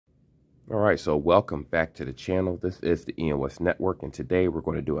All right, so welcome back to the channel. This is the Ian West Network, and today we're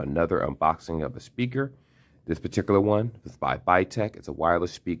going to do another unboxing of a speaker. This particular one is by BYTECH. It's a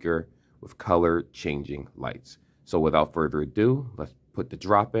wireless speaker with color changing lights. So without further ado, let's put the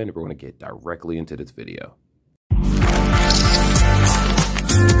drop in and we're going to get directly into this video.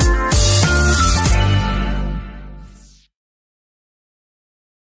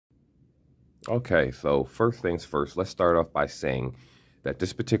 Okay, so first things first, let's start off by saying that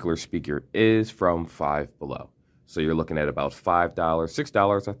this particular speaker is from Five Below. So you're looking at about $5,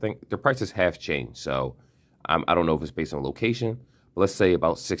 $6, I think. The prices have changed, so I don't know if it's based on location, but let's say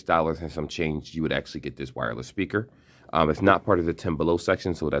about $6 and some change, you would actually get this wireless speaker. It's not part of the 10 Below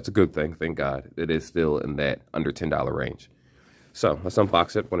section, so that's a good thing, thank God. It is still in that under $10 range. So let's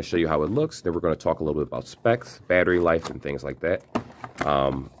unbox it. I'm going to show you how it looks. Then we're going to talk a little bit about specs, battery life, and things like that.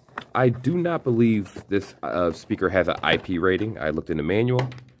 I do not believe this speaker has an IP rating. I looked in the manual.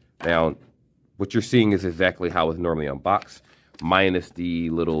 Now, what you're seeing is exactly how it's normally unboxed, minus the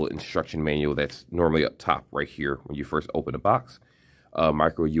little instruction manual that's normally up top right here when you first open the box.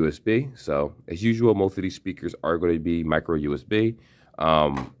 Micro USB. So, as usual, most of these speakers are going to be micro USB.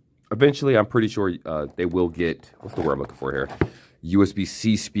 Eventually, I'm pretty sure they will get, what's the word I'm looking for here?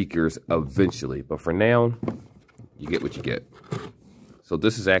 USB-C speakers eventually. But for now, you get what you get. So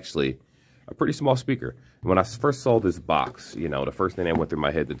this is actually a pretty small speaker. When I first saw this box, you know, the first thing that went through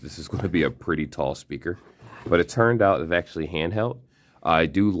my head that this is going to be a pretty tall speaker. But it turned out it's actually handheld. I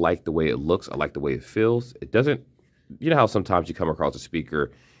do like the way it looks. I like the way it feels. It doesn't, you know how sometimes you come across a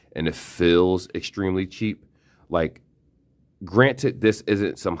speaker and it feels extremely cheap? Like, granted, this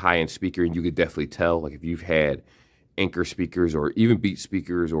isn't some high-end speaker, and you could definitely tell, like if you've had Anchor speakers or even Beat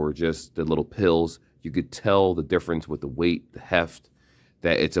speakers or just the little pills, you could tell the difference with the weight, the heft,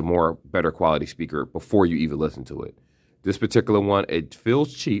 that it's a more better quality speaker before you even listen to it. This particular one, it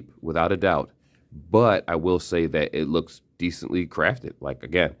feels cheap without a doubt, but I will say that it looks decently crafted. Like,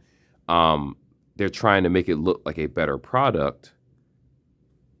 again, they're trying to make it look like a better product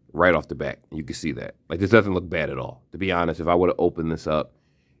right off the bat. You can see that. Like, this doesn't look bad at all. To be honest, if I would have opened this up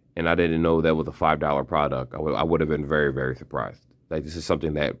and I didn't know that was a $5 product, I would have been very, very surprised. Like, this is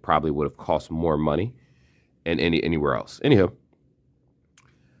something that probably would have cost more money than anywhere else. Anyhow,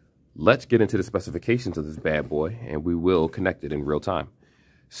 let's get into the specifications of this bad boy, and we will connect it in real time.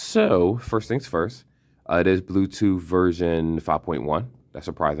 So, first things first, it is Bluetooth version 5.1. That's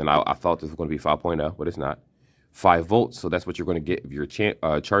surprising. I thought this was going to be 5.0, but it's not. 5 volts, so that's what you're going to get if you're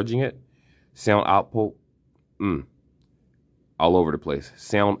charging it. Sound output, all over the place.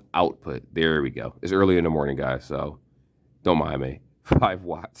 Sound output, there we go. It's early in the morning, guys, so don't mind me. 5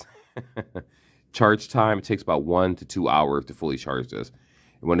 watts. Charge time, it takes about 1 to 2 hours to fully charge this.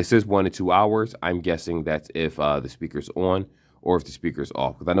 When it says 1 to 2 hours, I'm guessing that's if the speaker's on or if the speaker's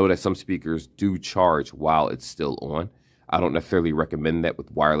off. Because I know that some speakers do charge while it's still on. I don't necessarily recommend that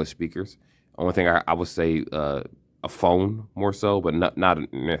with wireless speakers. Only thing I would say a phone more so, but not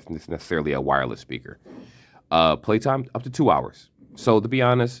necessarily a wireless speaker. Playtime, up to 2 hours. So to be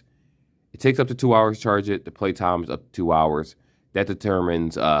honest, it takes up to 2 hours to charge it. The playtime is up to 2 hours. That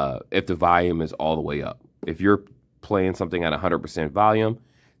determines if the volume is all the way up. If you're playing something at 100% volume,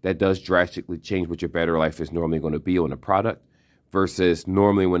 that does drastically change what your battery life is normally going to be on the product, versus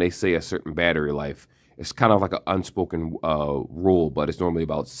normally when they say a certain battery life, it's kind of like an unspoken rule, but it's normally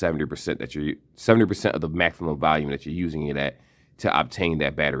about 70% that 70% of the maximum volume that you're using it at to obtain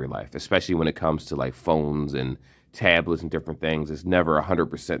that battery life. Especially when it comes to like phones and tablets and different things, it's never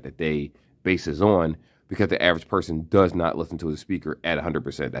 100% that they base this on, because the average person does not listen to a speaker at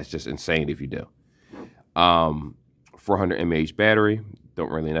 100%. That's just insane if you do. 400 mAh battery. Don't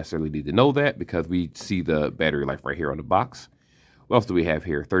really necessarily need to know that because we see the battery life right here on the box. What else do we have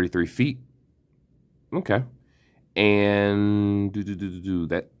here? 33 feet. Okay. And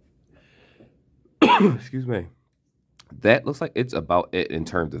that. Excuse me. That looks like it's about it in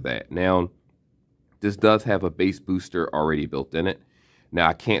terms of that. Now, this does have a bass booster already built in it. Now,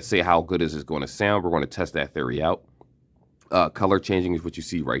 I can't say how good is this going to sound. We're going to test that theory out. Color changing is what you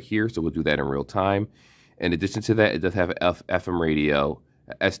see right here, so we'll do that in real time. In addition to that, it does have an FM radio,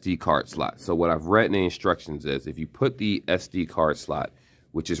 an SD card slot. So what I've read in the instructions is if you put the SD card slot,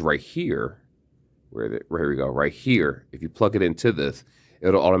 which is right here, here we go, right here, if you plug it into this,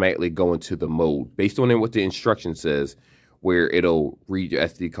 it'll automatically go into the mode based on what the instruction says, where it'll read your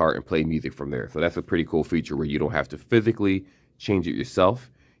SD card and play music from there. So that's a pretty cool feature where you don't have to physically change it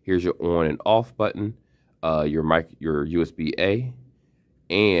yourself. Here's your on and off button, your USB-A,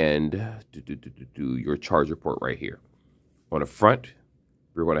 and your charger port right here. On the front,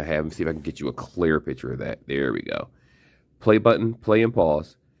 we're going to have, see if I can get you a clear picture of that. There we go. Play button, play and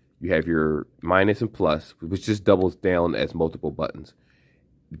pause. You have your minus and plus, which just doubles down as multiple buttons.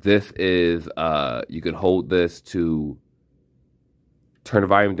 This is, you can hold this to turn the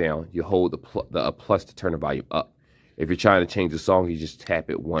volume down. You hold the plus to turn the volume up. If you're trying to change the song, you just tap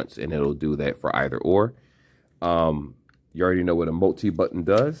it once and it'll do that for either or. You already know what a multi button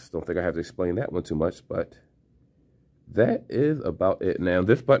does. Don't think I have to explain that one too much, but that is about it. Now,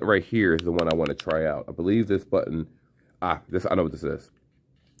 this button right here is the one I want to try out. I believe this button, I know what this is.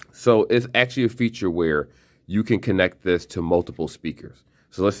 So it's actually a feature where you can connect this to multiple speakers.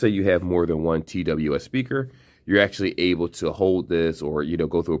 So let's say you have more than one TWS speaker. You're actually able to hold this or,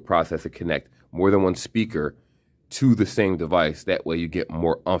 go through a process to connect more than one speaker to the same device. That way you get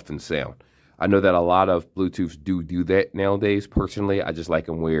more umph and sound. I know that a lot of Bluetooths do that nowadays. Personally, I just like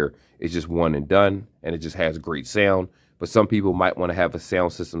them where it's just one and done and it just has great sound. But some people might want to have a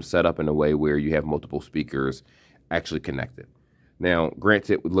sound system set up in a way where you have multiple speakers actually connected. Now,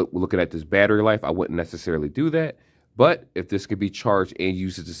 granted, looking at this battery life, I wouldn't necessarily do that. But if this could be charged and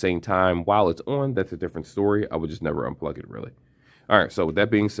used at the same time while it's on, that's a different story. I would just never unplug it, really. All right, so with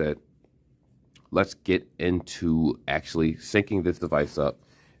that being said, let's get into actually syncing this device up.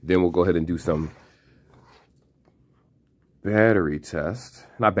 Then we'll go ahead and do some battery test.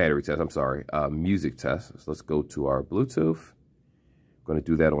 Not battery test, I'm sorry. Music test. So let's go to our Bluetooth. I'm going to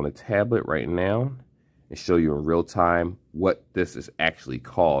do that on a tablet right now and show you in real time what this is actually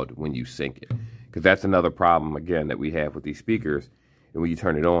called when you sync it. Because that's another problem, again, that we have with these speakers. And when you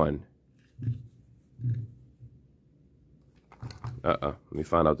turn it on, let me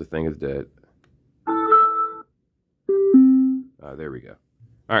find out the thing is dead. There we go.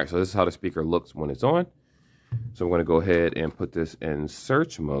 All right, so this is how the speaker looks when it's on. So I'm going to go ahead and put this in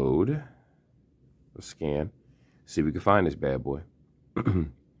search mode. Let's scan. See if we can find this bad boy.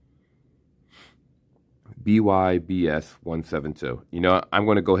 BYBS172. I'm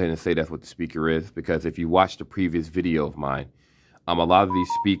going to go ahead and say that's what the speaker is, because if you watch the previous video of mine, a lot of these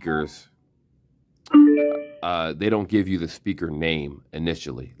speakers, they don't give you the speaker name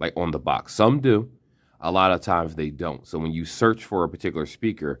initially, like on the box. Some do. A lot of times they don't. So when you search for a particular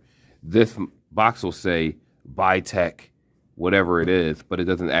speaker, this box will say BYTECH, whatever it is, but it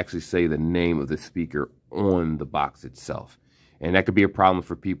doesn't actually say the name of the speaker on the box itself. And that could be a problem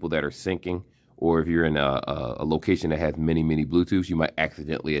for people that are syncing, or if you're in a location that has many Bluetooths, you might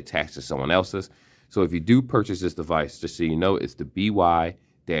accidentally attach to someone else's. So if you do purchase this device, just so you know, it's the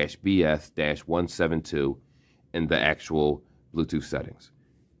BY-BS-172 in the actual Bluetooth settings.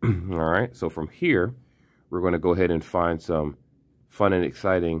 All right, so from here, we're going to go ahead and find some fun and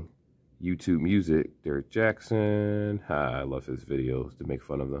exciting YouTube music. Derek Jackson. I love his videos to make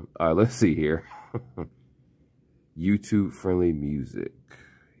fun of them. All right, let's see here. YouTube friendly music.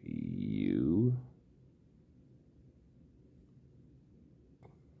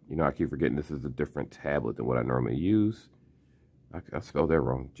 I keep forgetting this is a different tablet than what I normally use. I spelled that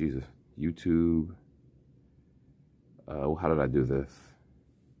wrong. Jesus. YouTube. How did I do this?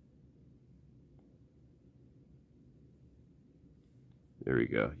 There we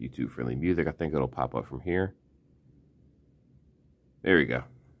go. YouTube friendly music. I think it'll pop up from here. There we go.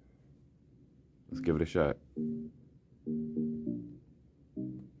 Let's give it a shot.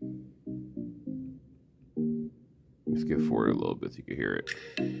 Let's skip forward a little bit so you can hear it.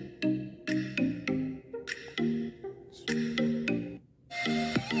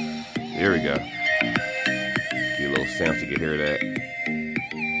 There we go. Get a little sound so you can hear that.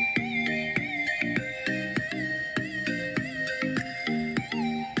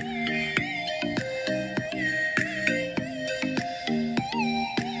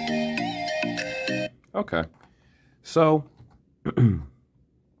 Okay, so to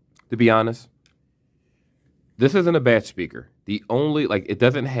be honest, this isn't a bad speaker. The only, it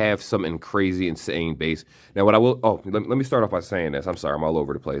doesn't have some crazy, insane bass. Now, what I will, let me start off by saying this. I'm sorry, I'm all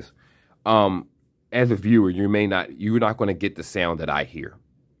over the place. As a viewer, you're not going to get the sound that I hear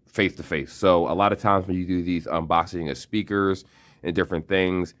face to face. So a lot of times when you do these unboxing of speakers and different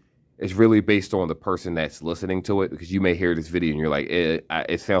things, it's really based on the person that's listening to it, because you may hear this video and you're like,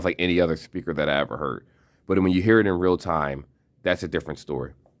 it sounds like any other speaker that I ever heard. But when you hear it in real time, that's a different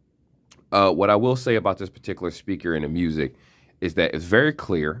story. What I will say about this particular speaker and the music is that it's very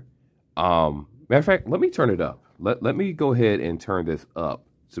clear. Matter of fact, let me turn it up. Let me go ahead and turn this up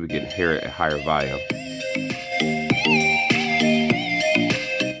so we can hear it at higher volume.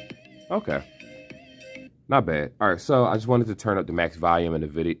 Okay. Not bad. All right, so I just wanted to turn up the max volume in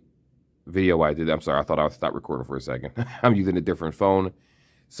the video while I did that. I'm sorry, I thought I would stop recording for a second. I'm using a different phone.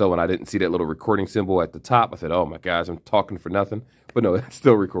 So when I didn't see that little recording symbol at the top, I said, oh my gosh, I'm talking for nothing. But no, it's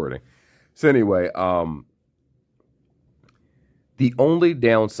still recording. So anyway, The only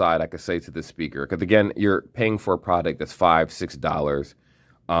downside I could say to the speaker, because again, you're paying for a product that's $5, $6.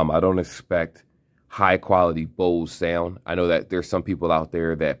 I don't expect high quality Bose sound. I know that there's some people out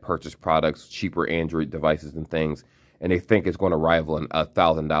there that purchase products, cheaper Android devices and things, and they think it's going to rival a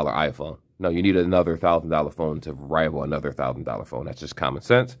 $1,000 iPhone. No, you need another $1,000 phone to rival another $1,000 phone. That's just common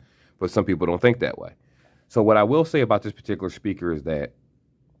sense, but some people don't think that way. So what I will say about this particular speaker is that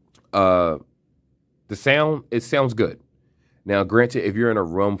the sound, it sounds good. Now, granted, if you're in a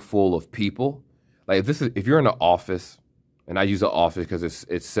room full of people, like if you're in an office, and I use an office because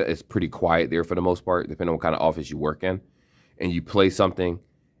it's pretty quiet there for the most part, depending on what kind of office you work in, and you play something,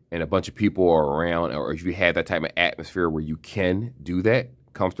 and a bunch of people are around, or if you have that type of atmosphere where you can do that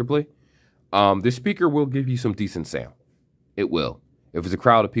comfortably, this speaker will give you some decent sound. It will. If it's a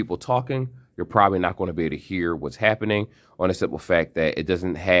crowd of people talking, you're probably not going to be able to hear what's happening on the simple fact that it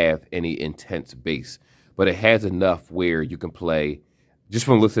doesn't have any intense bass. But it has enough where you can play, just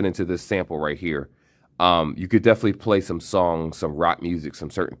from listening to this sample right here, you could definitely play some songs, some rock music, some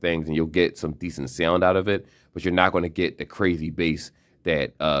certain things, and you'll get some decent sound out of it, but you're not going to get the crazy bass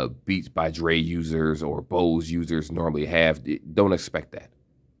that Beats by Dre users or Bose users normally have. Don't expect that.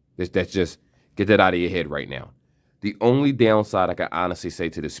 That's just, get that out of your head right now. The only downside I can honestly say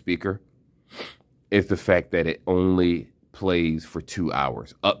to the speaker is the fact that it only plays for 2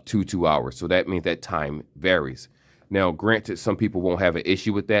 hours, up to 2 hours. So that means that time varies. Now, granted, some people won't have an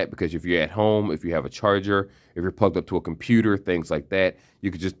issue with that because if you're at home, if you have a charger, if you're plugged up to a computer, things like that,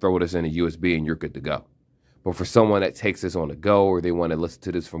 you could just throw this in a USB and you're good to go. But for someone that takes this on the go or they want to listen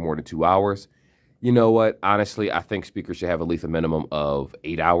to this for more than 2 hours, you know what? Honestly, I think speakers should have at least a minimum of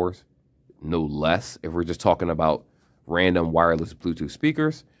 8 hours, no less, if we're just talking about random wireless Bluetooth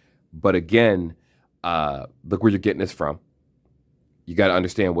speakers. But again, look where you're getting this from. You got to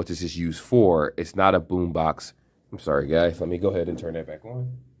understand what this is used for. It's not a boombox. I'm sorry, guys. Let me go ahead and turn that back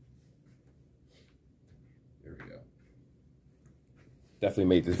on. There we go. Definitely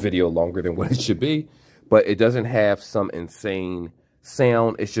made this video longer than what it should be, but it doesn't have some insane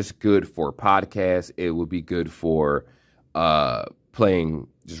sound. It's just good for podcasts. It would be good for playing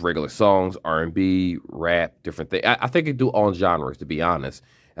just regular songs, R&B, rap, different things. I think it do all genres, to be honest.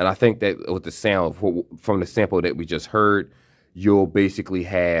 And I think that with the sound from the sample that we just heard, you'll basically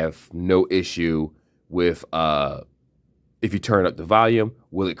have no issue with if you turn up the volume,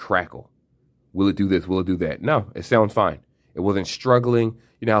 will it crackle? Will it do this? Will it do that? No, it sounds fine. It wasn't struggling.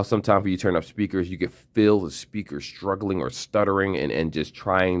 You know how sometimes when you turn up speakers, you can feel the speaker struggling or stuttering and just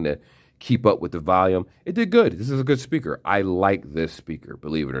trying to keep up with the volume. It did good. This is a good speaker. I like this speaker,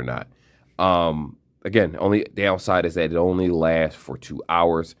 believe it or not. Again, only downside is that it only lasts for 2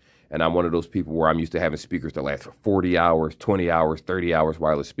 hours. And I'm one of those people where I'm used to having speakers that last for 40 hours, 20 hours, 30 hours,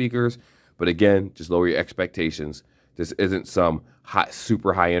 wireless speakers. But again, just lower your expectations. This isn't some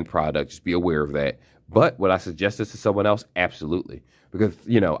super high-end product. Just be aware of that. But would I suggest this to someone else? Absolutely. Because,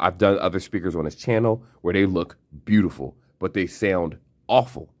 you know, I've done other speakers on this channel where they look beautiful, but they sound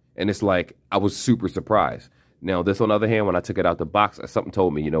awful. And it's like, I was super surprised. Now, this on the other hand, when I took it out the box, something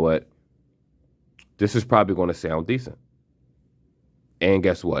told me, you know what? This is probably going to sound decent. And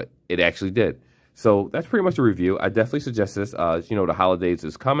guess what? It actually did. So that's pretty much a review. I definitely suggest this. You know, the holidays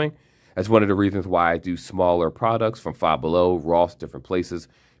is coming. That's one of the reasons why I do smaller products from Five Below, Ross, different places,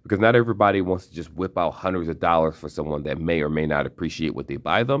 because not everybody wants to just whip out hundreds of dollars for someone that may or may not appreciate what they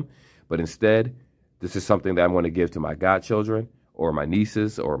buy them. But instead, this is something that I'm going to give to my godchildren or my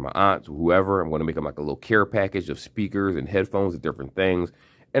nieces or my aunts or whoever. I'm going to make them like a little care package of speakers and headphones and different things.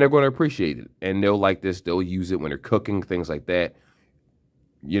 And they're going to appreciate it. And they'll like this. They'll use it when they're cooking, things like that.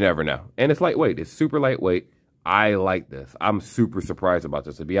 You never know. And it's lightweight. It's super lightweight. I like this. I'm super surprised about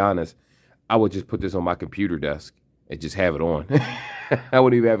this. To be honest, I would just put this on my computer desk and just have it on. I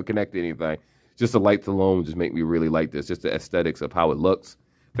wouldn't even have it connected to anything. Just the lights alone just make me really like this. Just the aesthetics of how it looks.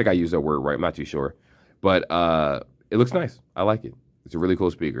 I think I used that word right. I'm not too sure. But it looks nice. I like it. It's a really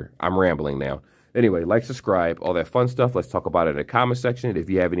cool speaker. I'm rambling now. Anyway, like, subscribe, all that fun stuff. Let's talk about it in the comment section if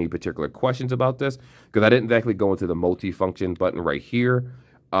you have any particular questions about this. Because I didn't exactly go into the multi-function button right here.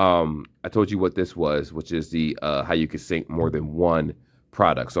 I told you what this was, which is the how you can sync more than one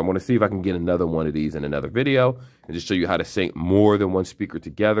product. So I'm going to see if I can get another one of these in another video and just show you how to sync more than one speaker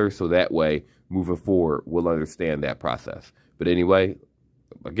together. So that way, moving forward, we'll understand that process. But anyway,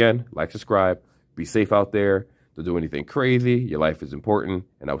 again, like, subscribe, be safe out there. Don't do anything crazy. Your life is important.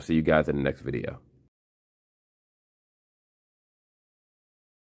 And I will see you guys in the next video.